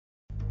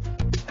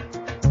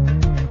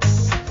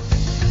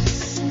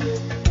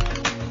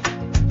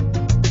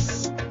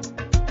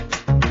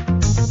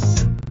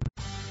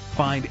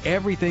Find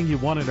everything you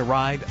want in a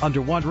ride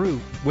under one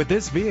roof with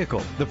this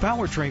vehicle. The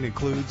powertrain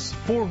includes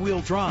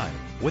four-wheel drive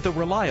with a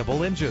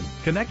reliable engine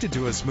connected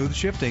to a smooth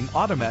shifting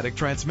automatic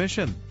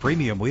transmission.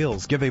 Premium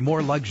wheels give a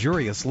more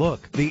luxurious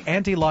look. The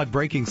anti-lock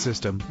braking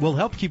system will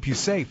help keep you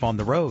safe on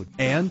the road.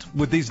 And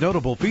with these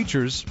notable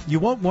features, you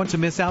won't want to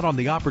miss out on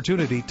the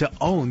opportunity to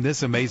own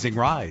this amazing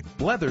ride.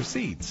 Leather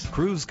seats,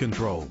 cruise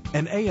control,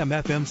 an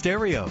AM/FM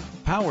stereo,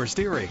 power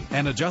steering,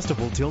 and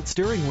adjustable tilt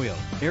steering wheel,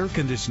 air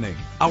conditioning.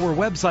 Our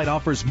website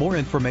offers more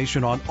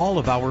information on all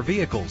of our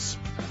vehicles.